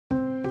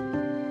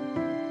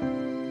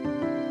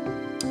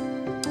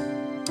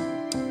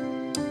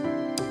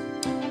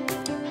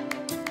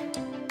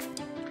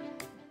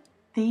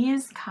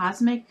These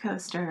cosmic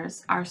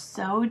coasters are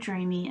so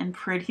dreamy and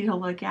pretty to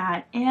look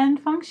at and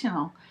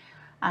functional.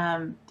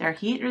 They're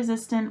heat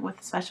resistant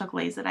with a special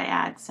glaze that I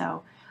add,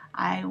 so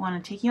I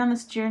want to take you on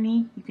this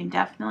journey. You can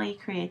definitely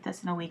create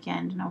this in a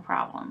weekend, no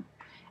problem.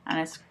 And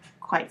it's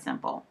quite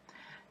simple.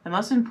 The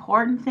most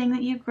important thing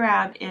that you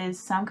grab is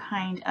some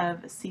kind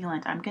of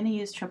sealant. I'm going to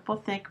use triple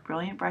thick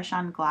brilliant brush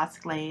on glass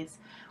glaze,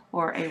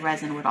 or a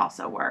resin would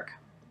also work.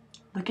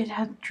 Look at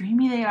how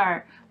dreamy they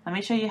are. Let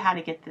me show you how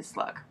to get this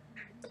look.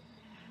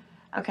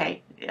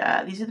 Okay,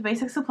 these are the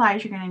basic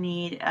supplies you're going to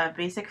need. A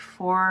basic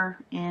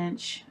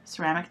 4-inch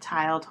ceramic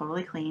tile,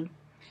 totally clean.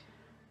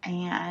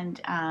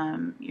 And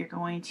you're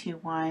going to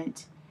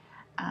want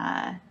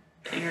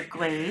your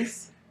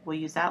glaze. We'll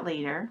use that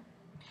later.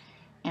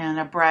 And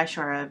a brush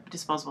or a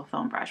disposable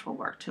film brush will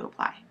work to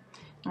apply.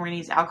 And we're going to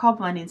use alcohol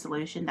blending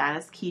solution. That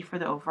is key for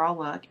the overall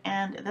look.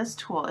 And this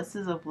tool, this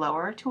is a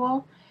blower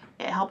tool.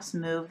 It helps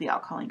move the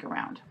alcohol ink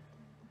around.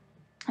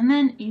 And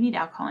then you need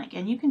alcohol ink,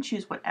 and you can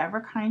choose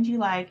whatever kind you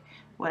like,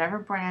 whatever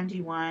brand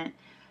you want.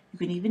 You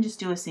can even just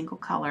do a single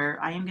color.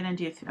 I am going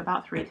to do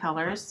about 3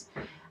 colors.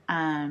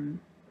 And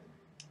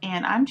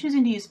I'm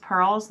choosing to use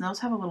pearls, and those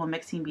have a little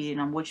mixing bead in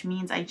them, which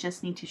means I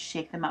just need to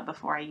shake them up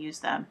before I use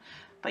them.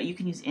 But you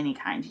can use any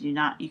kind.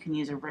 You can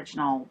use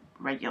original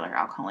regular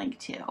alcohol ink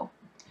too.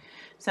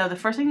 So the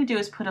first thing to do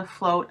is put a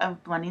float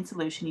of blending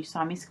solution. You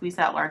saw me squeeze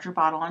that larger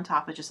bottle on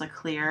top of just a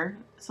clear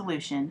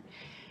solution.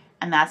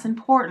 And that's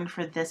important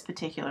for this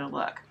particular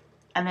look.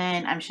 And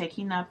then I'm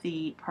shaking up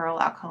the pearl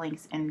alcohol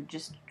inks and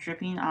just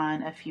dripping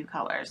on a few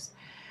colors.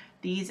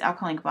 These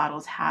alcohol ink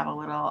bottles have a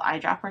little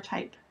eyedropper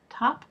type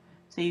top,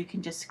 so you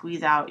can just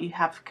squeeze out, you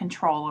have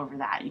control over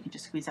that. You can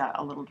just squeeze out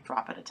a little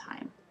drop at a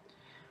time.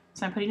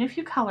 So I'm putting a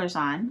few colors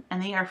on,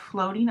 and they are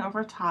floating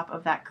over top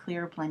of that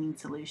clear blending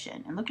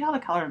solution. And look at how the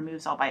color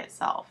moves all by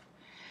itself.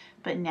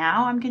 But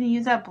now I'm going to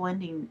use that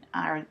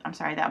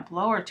that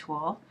blower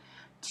tool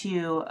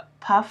to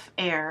puff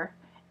air,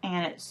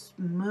 and it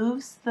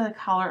moves the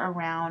color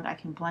around. I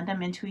can blend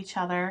them into each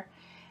other,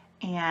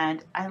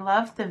 and I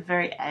love the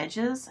very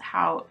edges,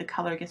 how the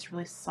color gets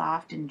really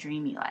soft and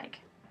dreamy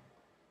like.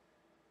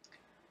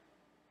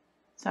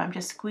 So I'm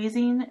just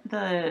squeezing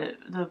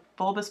the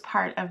bulbous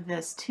part of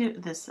this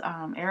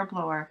air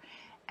blower,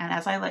 and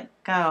as I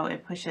let go,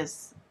 it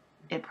pushes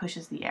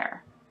the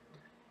air.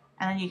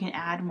 And then you can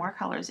add more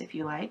colors if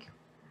you like.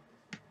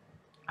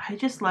 I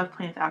just love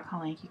playing with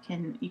alcohol ink.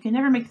 You can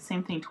never make the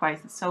same thing twice.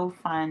 It's so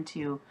fun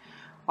to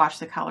watch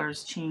the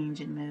colors change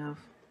and move.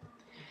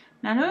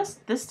 Now notice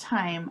this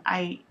time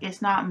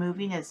it's not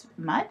moving as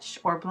much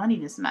or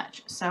blending as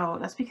much. So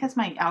that's because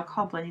my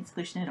alcohol blending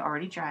solution had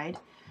already dried.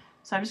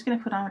 So I'm just going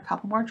to put on a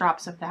couple more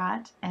drops of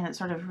that, and it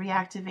sort of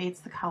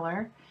reactivates the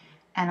color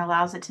and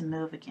allows it to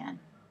move again.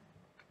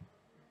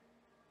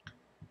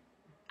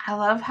 I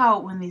love how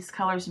when these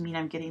colors meet,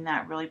 I'm getting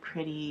that really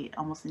pretty,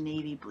 almost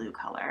navy blue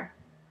color.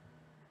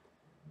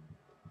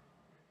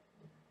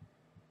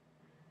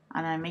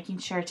 And I'm making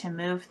sure to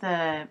move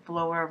the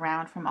blower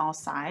around from all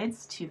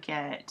sides to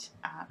get,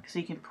 so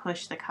you can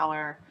push the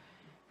color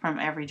from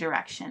every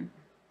direction.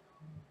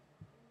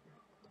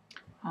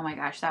 Oh my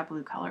gosh, that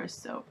blue color is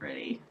so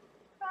pretty.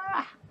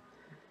 Ah.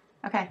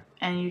 Okay,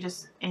 and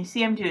you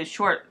see I'm doing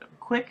short,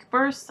 quick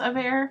bursts of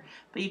air,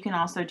 but you can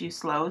also do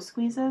slow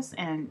squeezes,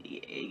 and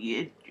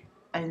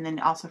then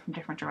also from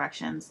different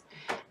directions,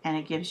 and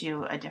it gives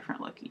you a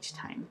different look each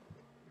time.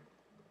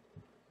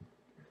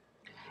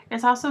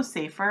 It's also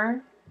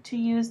safer to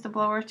use the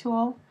blower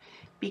tool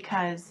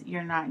because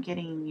you're not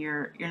getting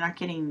your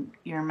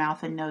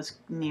mouth and nose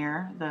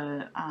near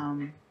the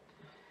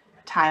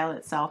tile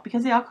itself,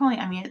 because the alcohol,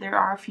 I mean, there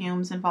are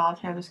fumes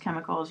involved here, there's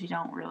chemicals. You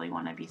don't really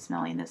want to be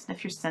smelling this. And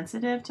if you're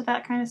sensitive to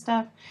that kind of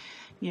stuff,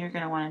 you're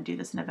going to want to do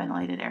this in a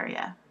ventilated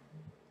area.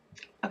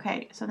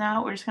 Okay, so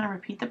now we're just going to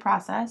repeat the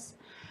process.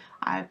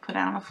 I've put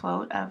on a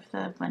float of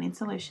the blending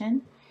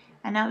solution,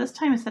 and now this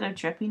time, instead of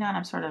dripping on,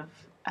 I'm sort of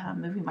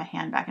moving my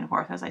hand back and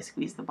forth as I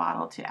squeeze the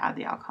bottle to add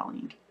the alcohol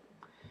ink.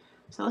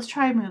 So let's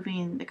try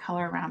moving the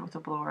color around with the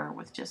blower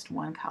with just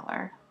one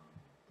color.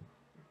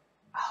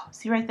 Oh,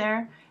 see right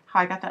there how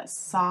I got that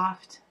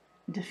soft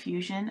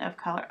diffusion of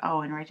color?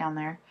 Oh, and right down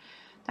there,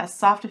 that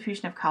soft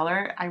diffusion of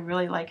color. I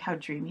really like how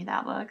dreamy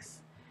that looks.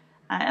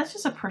 That's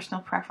just a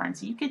personal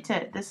preference. You get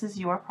to, this is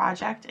your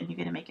project, and you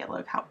get to make it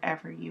look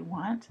however you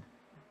want.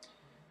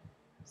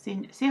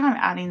 See how I'm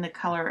adding the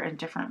color in a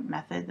different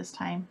method this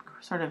time?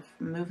 Sort of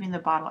moving the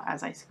bottle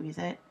as I squeeze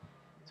it,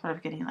 sort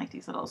of getting like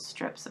these little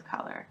strips of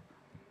color.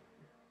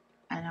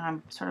 And now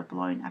I'm sort of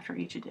blowing after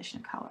each addition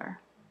of color.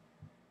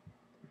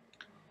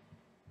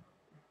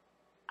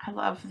 I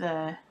love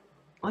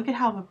look at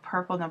how the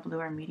purple and the blue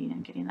are meeting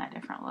and getting that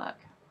different look.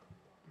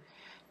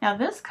 Now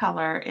this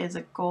color is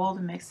a gold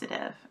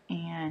mixative,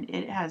 and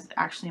it has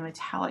actually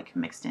metallic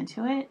mixed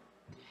into it.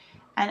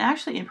 And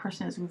actually in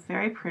person it's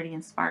very pretty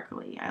and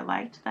sparkly. I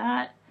liked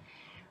that.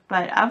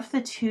 But of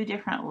the two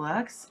different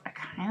looks, I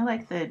kind of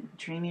like the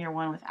dreamier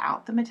one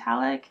without the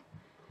metallic.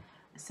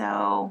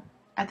 So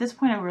at this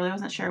point I really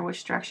wasn't sure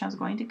which direction I was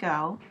going to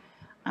go.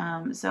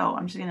 So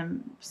I'm just going to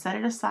set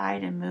it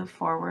aside and move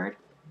forward.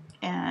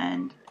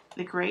 And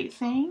the great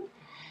thing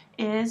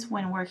is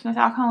when working with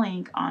alcohol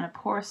ink on a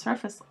porous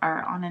surface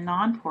or on a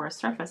non-porous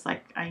surface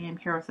like I am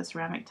here with the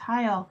ceramic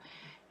tile,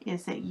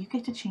 is that you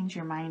get to change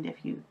your mind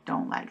if you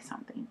don't like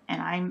something.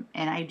 And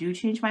I do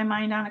change my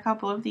mind on a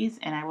couple of these,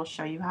 and I will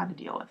show you how to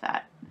deal with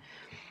that.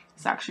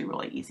 It's actually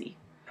really easy.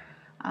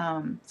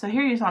 So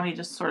here you saw me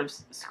just sort of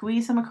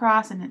squeeze them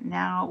across, and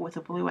now with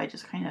the blue I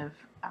just kind of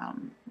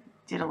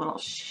did a little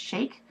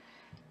shake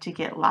to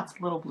get lots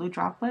of little blue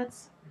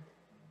droplets.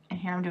 And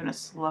here I'm doing a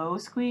slow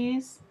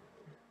squeeze,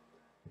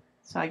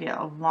 so I get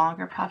a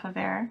longer puff of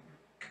air.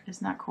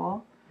 Isn't that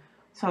cool?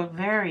 So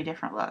very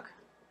different look.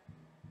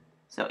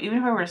 So even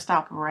if I were to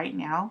stop right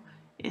now,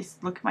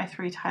 look at my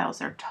 3 tiles.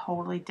 They're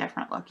totally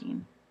different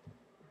looking.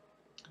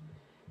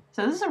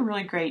 So this is a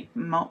really great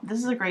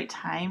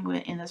time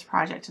in this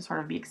project to sort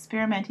of be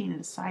experimenting and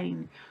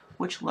deciding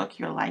which look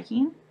you're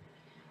liking.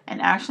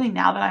 And actually,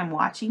 now that I'm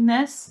watching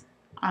this,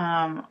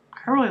 I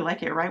really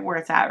like it right where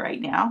it's at right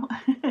now.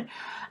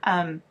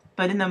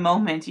 But in the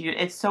moment,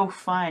 it's so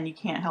fun, you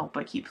can't help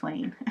but keep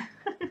playing.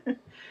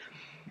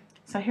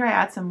 So here I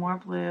add some more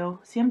blue.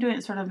 See, I'm doing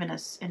it sort of in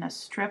a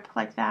strip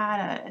like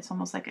that. It's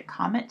almost like a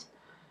comet.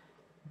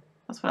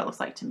 That's what it looks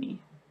like to me.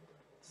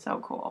 So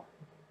cool.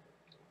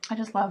 I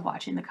just love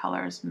watching the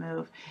colors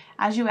move.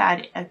 As you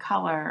add a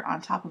color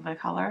on top of a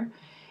color,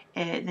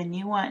 the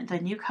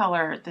new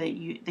color that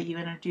you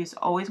introduce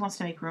always wants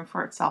to make room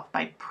for itself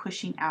by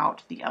pushing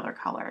out the other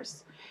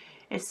colors.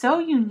 It's so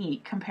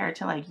unique compared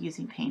to like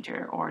using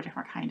painter or a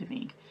different kind of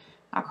ink.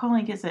 Alcohol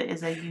ink is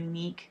a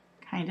unique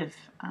kind of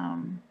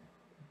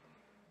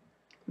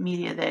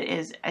media that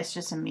it's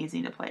just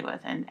amazing to play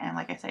with, and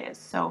like I say, it's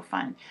so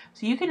fun.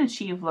 So you can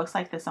achieve looks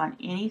like this on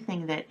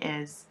anything that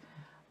is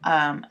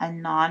a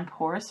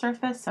non-porous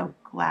surface, so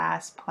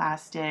glass,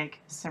 plastic,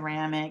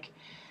 ceramic,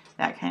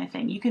 that kind of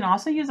thing. You can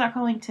also use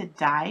alcohol ink to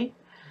dye.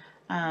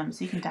 So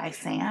you can dye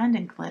sand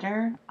and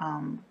glitter,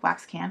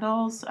 wax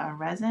candles,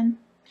 resin.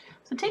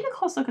 So take a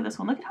close look at this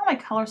one. Look at how my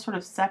color sort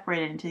of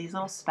separated into these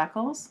little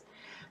speckles.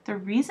 The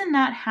reason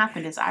that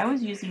happened is I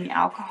was using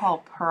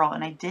alcohol pearl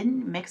and I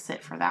didn't mix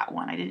it for that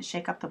one. I didn't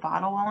shake up the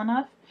bottle well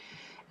enough.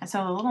 And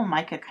so the little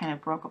mica kind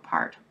of broke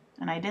apart.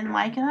 And I didn't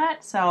like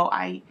that, so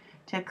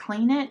to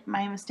clean it,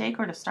 my mistake,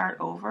 or to start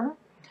over,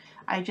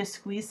 I just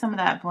squeezed some of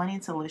that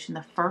blending solution,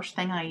 the first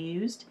thing I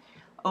used,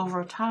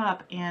 over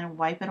top and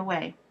wipe it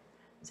away.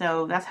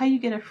 So that's how you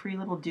get a free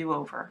little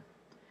do-over.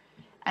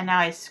 And now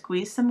I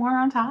squeeze some more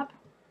on top,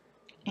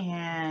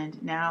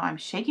 and now I'm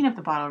shaking up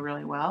the bottle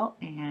really well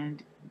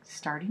and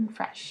starting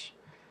fresh.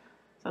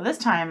 So this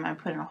time I'm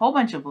putting a whole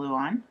bunch of blue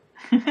on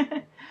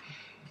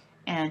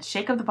and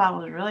shake up the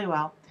bottles really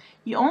well.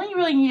 You only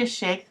really need to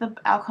shake the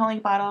alcohol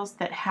ink bottles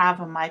that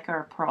have a mica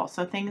or pearl.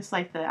 So things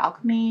like the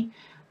Alchemy,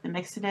 the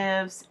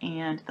Mixatives,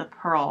 and the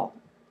Pearl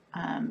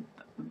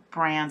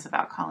brands of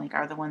alcohol ink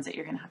are the ones that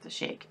you're going to have to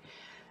shake.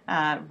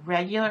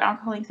 Regular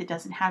alcohol ink that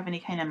doesn't have any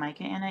kind of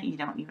mica in it, you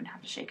don't even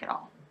have to shake at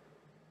all.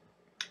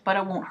 But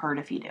it won't hurt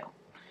if you do.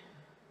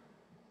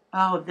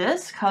 Oh,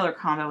 this color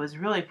combo was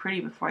really pretty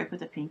before I put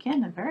the pink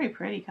in. A very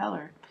pretty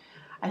color.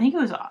 I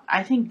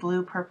think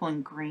blue, purple,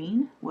 and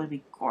green would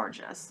be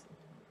gorgeous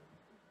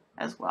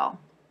as well.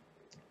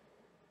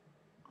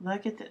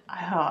 Look at the,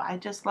 oh, I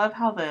just love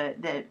how the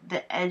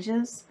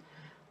edges,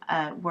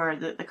 where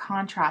the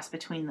contrast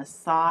between the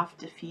soft,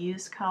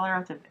 diffused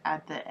color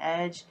at the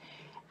edge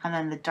and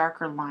then the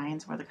darker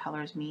lines where the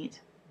colors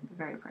meet.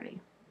 Very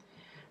pretty.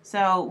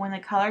 So when the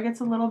color gets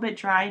a little bit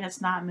dry and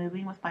it's not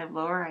moving with my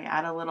blower, I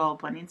add a little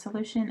blending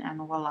solution and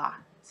voila.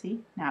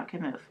 See? Now it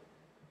can move.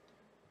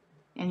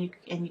 And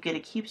you get to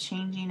keep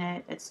changing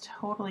it. It's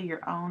totally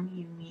your own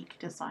unique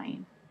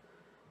design.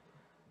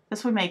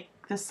 This would make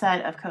this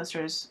set of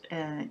coasters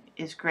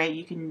is great.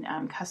 You can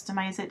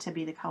customize it to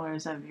be the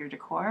colors of your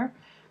decor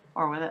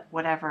or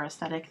whatever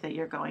aesthetic that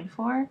you're going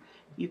for.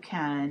 You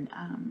can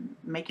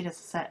make it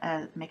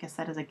make a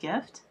set as a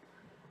gift.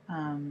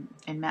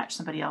 And match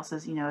somebody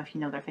else's, if you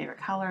know their favorite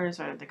colors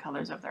or the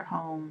colors of their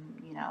home,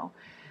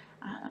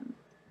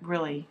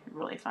 really,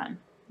 really fun.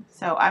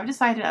 So I've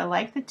decided I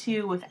like the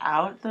two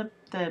without the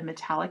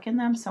metallic in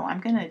them, so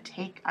I'm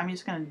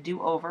just going to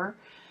do over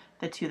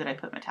the two that I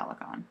put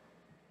metallic on.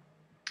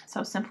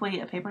 So simply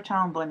a paper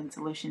towel and blending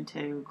solution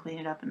to clean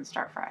it up and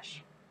start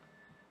fresh.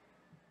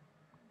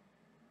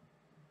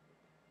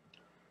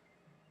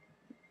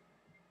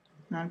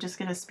 And I'm just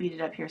going to speed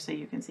it up here so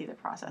you can see the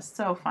process.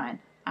 So fun.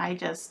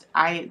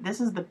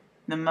 This is the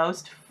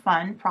most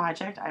fun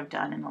project I've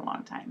done in a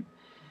long time,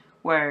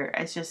 where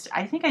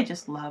I think I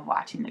just love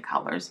watching the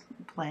colors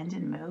blend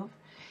and move,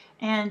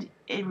 and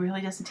it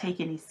really doesn't take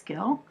any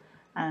skill.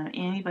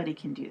 Anybody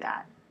can do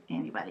that.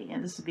 Anybody.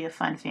 And this would be a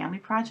fun family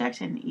project,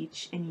 and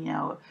if you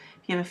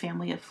have a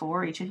family of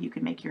 4, each of you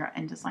could make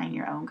and design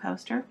your own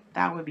coaster.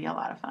 That would be a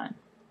lot of fun.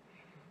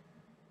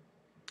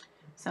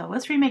 So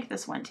let's remake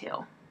this one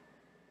too.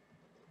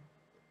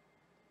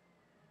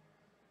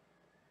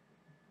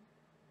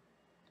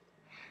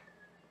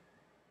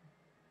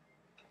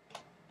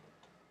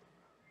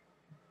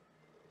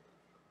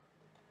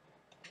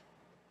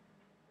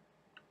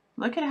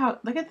 Look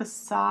at the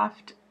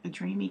soft,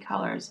 dreamy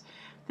colors.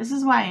 This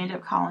is why I end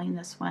up calling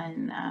this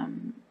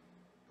one,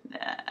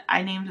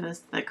 I named this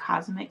the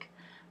Cosmic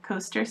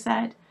Coaster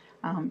Set,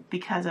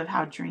 because of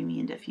how dreamy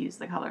and diffuse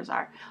the colors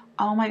are.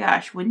 Oh my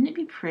gosh, wouldn't it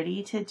be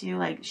pretty to do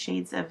like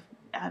shades of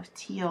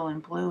teal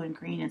and blue and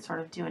green and sort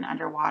of do an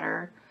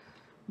underwater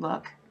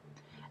look?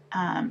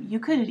 You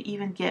could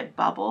even get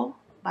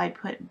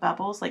put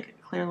bubbles,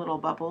 like clear little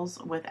bubbles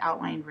with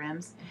outlined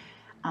rims.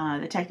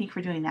 The technique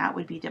for doing that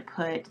would be to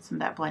put some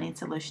of that blending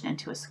solution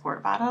into a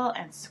squirt bottle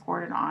and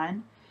squirt it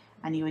on,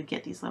 and you would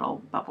get these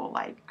little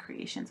bubble-like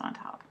creations on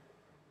top.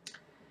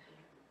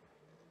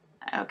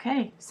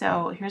 Okay,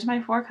 so here's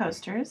my 4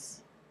 coasters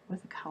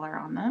with the color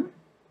on them.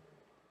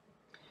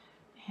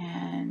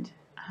 And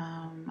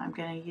I'm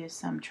going to use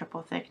some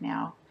triple thick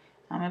now.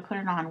 I'm going to put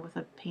it on with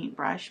a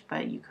paintbrush,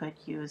 but you could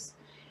use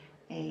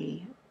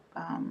a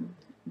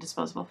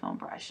disposable film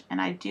brush.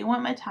 And I do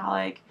want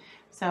metallic,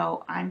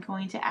 so I'm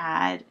going to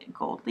add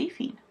gold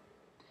leafing.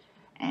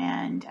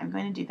 And I'm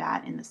going to do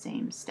that in the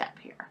same step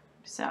here.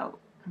 So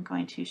I'm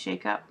going to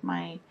shake up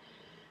my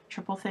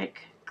triple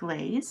thick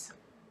glaze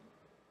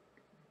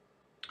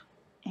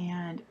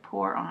and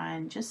pour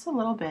on just a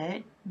little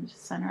bit in the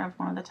center of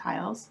one of the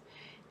tiles.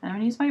 And I'm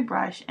going to use my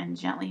brush and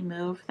gently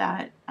move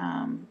that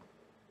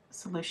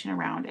solution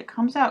around. It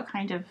comes out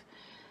kind of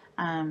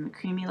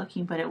creamy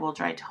looking, but it will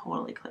dry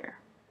totally clear.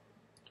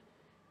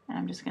 And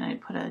I'm just going to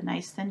put a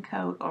nice thin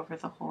coat over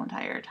the whole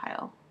entire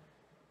tile.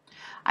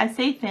 I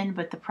say thin,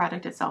 but the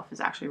product itself is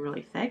actually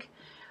really thick.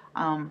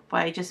 But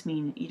I just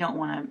mean you don't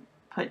want to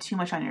put too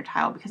much on your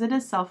tile because it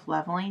is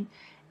self-leveling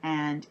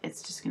and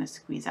it's just going to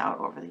squeeze out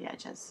over the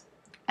edges.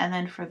 And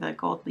then for the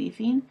gold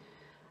leafing,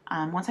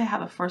 once I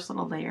have a first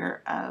little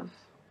layer of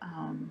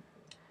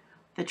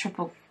the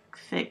triple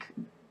thick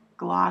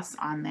gloss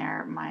on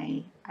there,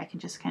 I can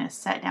just kind of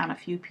set down a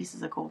few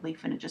pieces of gold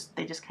leaf, and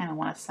they just kind of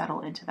want to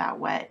settle into that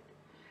wet,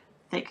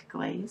 thick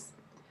glaze.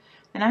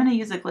 Then I'm going to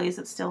use a glaze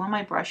that's still on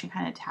my brush and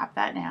kind of tap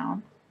that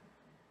down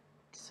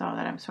so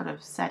that I'm sort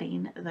of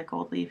setting the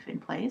gold leaf in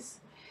place.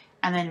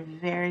 And then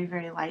very,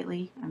 very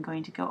lightly, I'm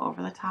going to go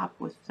over the top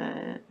with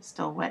the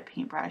still wet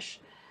paintbrush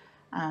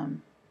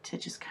to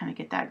just kind of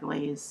get that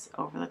glaze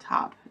over the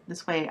top.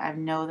 This way I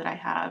know that I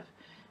have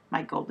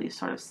my gold leaf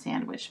sort of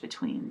sandwiched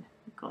between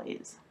the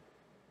glaze.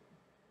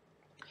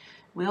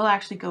 We'll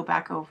actually go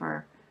back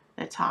over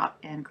the top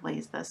and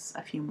glaze this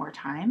a few more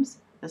times.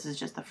 This is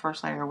just the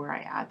first layer where I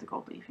add the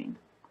gold leafing.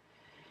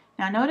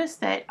 Now notice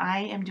that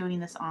I am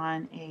doing this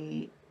on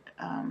a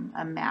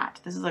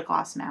mat. This is a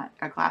glass mat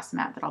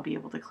that I'll be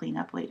able to clean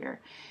up later.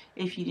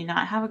 If you do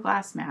not have a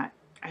glass mat,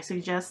 I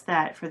suggest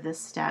that for this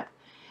step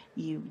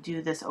you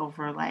do this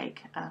over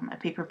like a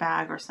paper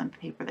bag or some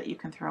paper that you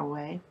can throw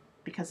away,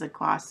 because the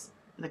glass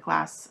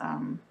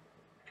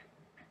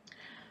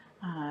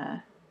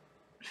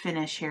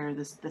finish here,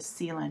 the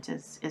sealant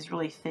is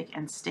really thick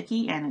and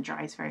sticky, and it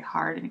dries very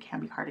hard, and it can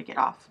be hard to get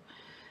off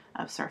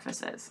of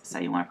surfaces. So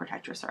you want to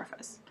protect your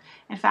surface.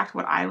 In fact,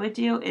 what I would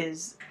do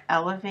is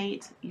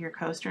elevate your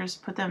coasters,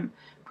 put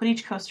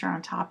each coaster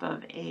on top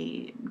of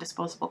a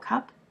disposable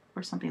cup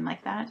or something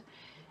like that,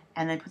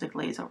 and then put the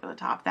glaze over the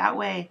top. That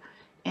way,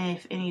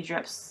 if any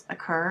drips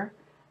occur,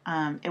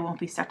 it won't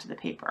be stuck to the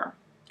paper.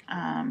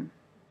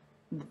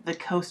 The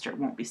coaster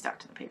won't be stuck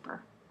to the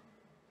paper.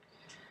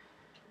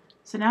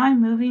 So now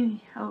I'm moving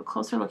a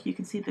closer look. You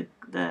can see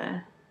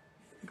the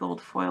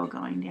gold foil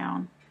going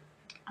down.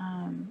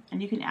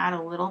 And you can add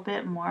a little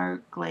bit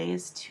more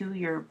glaze to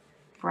your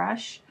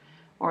brush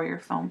or your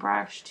foam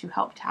brush to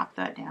help tap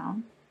that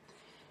down.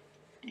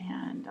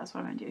 And that's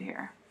what I'm going to do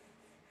here.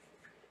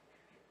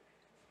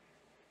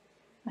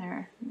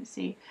 There, you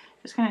see,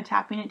 just kind of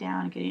tapping it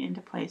down and getting it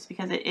into place,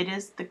 because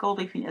the gold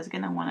leafing is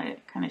going to want to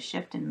kind of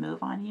shift and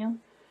move on you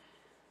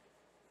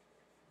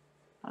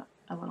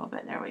a little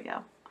bit. There we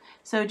go.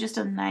 So just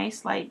a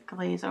nice light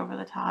glaze over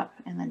the top,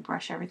 and then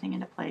brush everything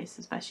into place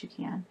as best you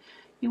can.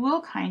 You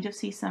will kind of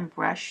see some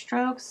brush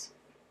strokes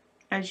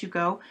as you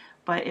go,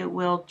 but it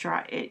will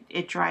dry.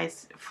 It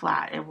dries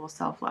flat. It will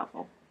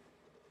self-level.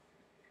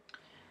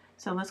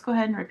 So let's go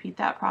ahead and repeat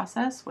that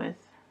process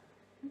with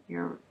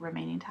your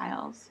remaining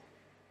tiles.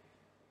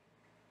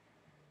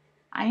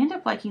 I end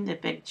up liking the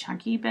big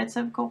chunky bits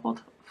of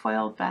gold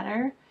foil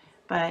better,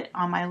 but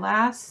on my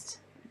last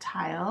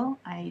tile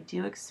I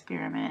do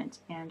experiment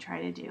and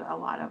try to do a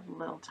lot of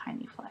little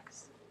tiny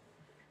flecks.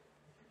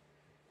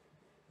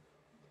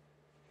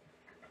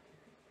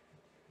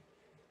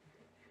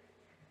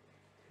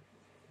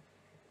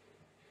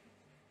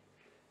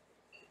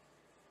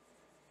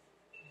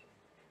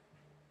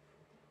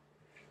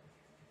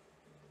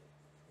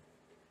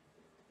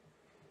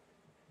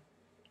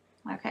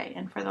 Okay,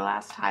 and for the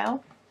last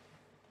tile,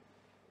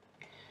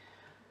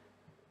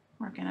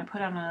 we're going to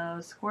put on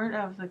a squirt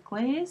of the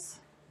glaze,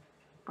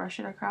 brush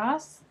it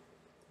across,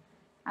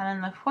 and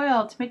then the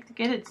foil, to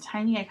get it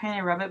tiny, I kind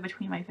of rub it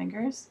between my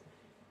fingers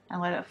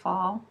and let it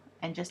fall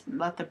and just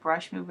let the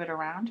brush move it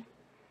around.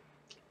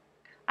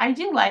 I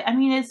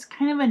mean, it's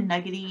kind of a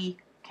nuggety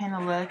kind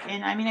of look,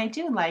 and I mean, I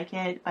do like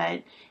it,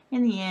 but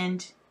in the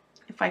end,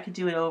 if I could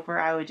do it over,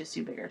 I would just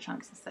do bigger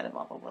chunks instead of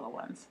all the little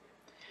ones.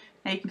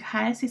 Now you can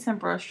kind of see some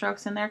brush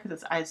strokes in there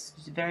because it's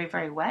very,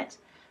 very wet,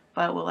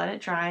 but we'll let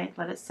it dry,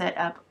 let it sit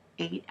up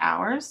 8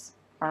 hours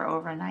or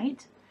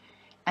overnight,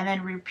 and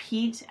then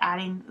repeat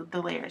adding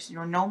the layers.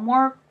 You're no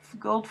more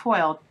gold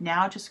foil.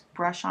 Now just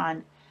brush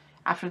on.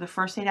 After the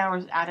first 8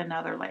 hours, add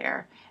another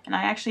layer. And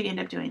I actually end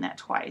up doing that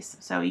twice.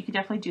 So you can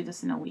definitely do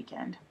this in a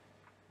weekend.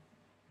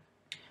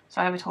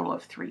 So I have a total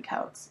of 3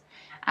 coats.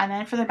 And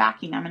then for the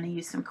backing, I'm going to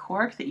use some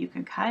cork that you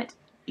can cut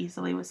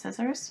easily with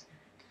scissors.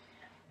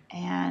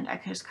 And I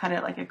could just cut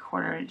it like a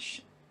 1/4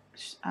 inch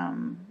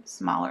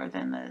smaller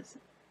than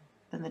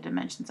the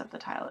dimensions of the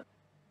tile.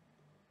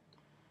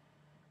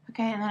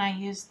 Okay, and then I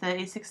used the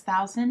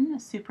A6000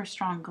 super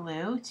strong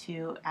glue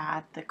to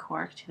add the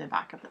cork to the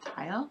back of the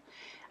tile.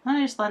 And then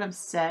I just let them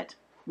sit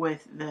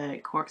with the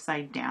cork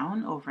side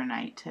down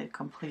overnight to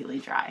completely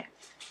dry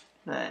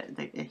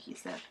the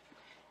adhesive.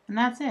 And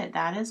that's it.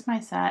 That is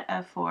my set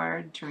of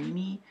 4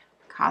 dreamy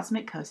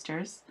cosmic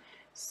coasters.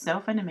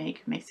 So fun to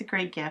make. Makes a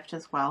great gift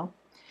as well.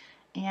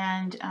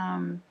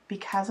 And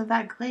because of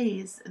that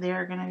glaze,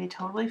 they're going to be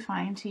totally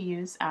fine to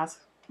use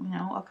as, you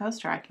know, a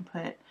coaster. I can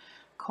put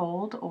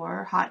cold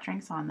or hot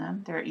drinks on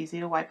them. They're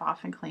easy to wipe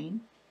off and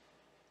clean.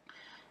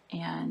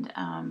 And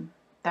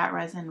that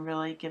resin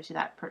really gives you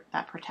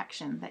that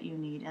protection that you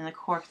need, and the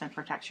cork then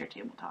protects your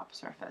tabletop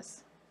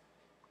surface.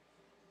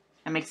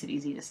 It makes it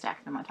easy to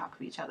stack them on top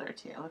of each other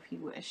too, if you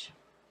wish.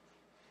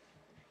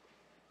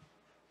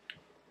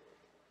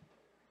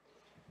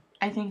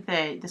 I think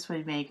that this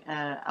would make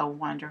a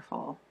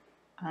wonderful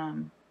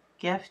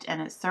gift,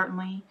 and it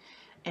certainly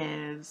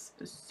is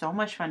so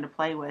much fun to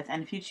play with.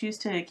 And if you choose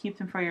to keep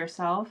them for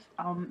yourself,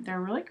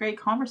 they're really great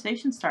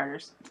conversation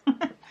starters.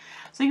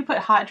 So you can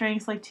put hot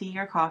drinks like tea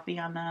or coffee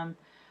on them,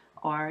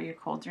 or your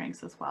cold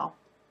drinks as well.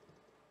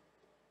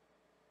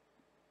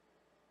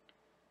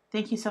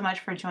 Thank you so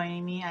much for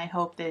joining me. I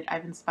hope that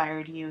I've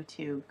inspired you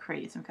to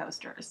create some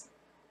coasters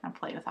and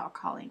play with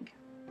alcohol ink.